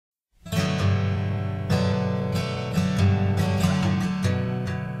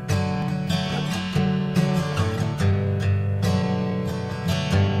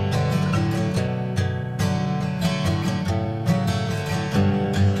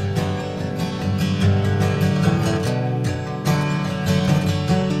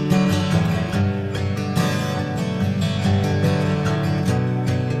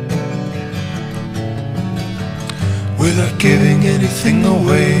anything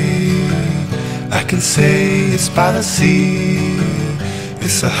away, I can say it's by the sea.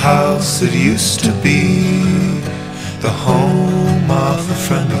 It's a house that used to be the home of a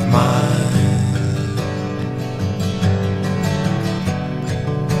friend of mine.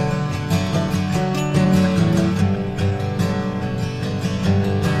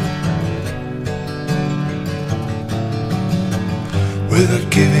 Without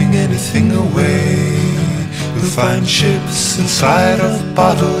giving anything away, we'll find ships inside of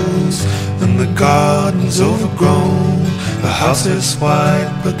bottles, and the garden's overgrown. The house is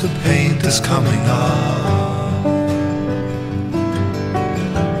white, but the paint is coming off.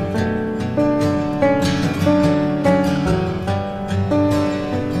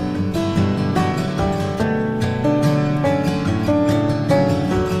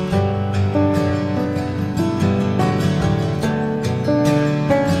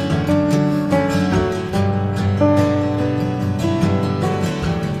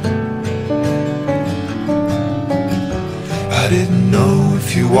 I didn't know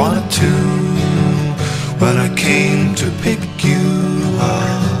if you wanted to when I came to pick you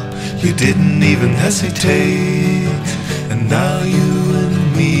up. You didn't even hesitate, and now you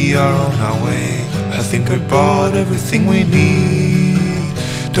and me are on our way. I think I brought everything we need.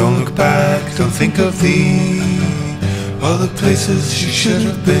 Don't look back, don't think of the other places you should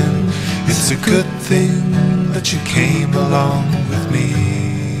have been. It's a good thing that you came along with me.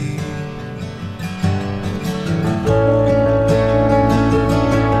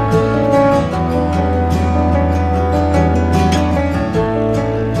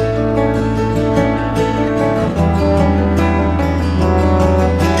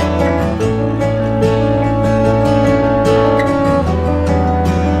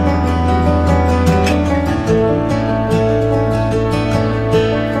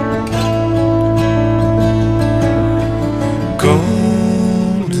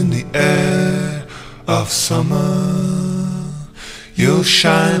 Gold in the air of summer, you'll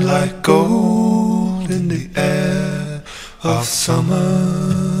shine like gold in the air of summer.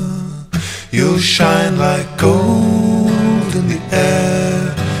 You'll shine like gold in the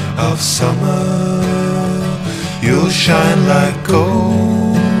air of summer. You'll shine like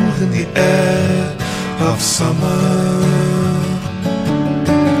gold in the air of summer.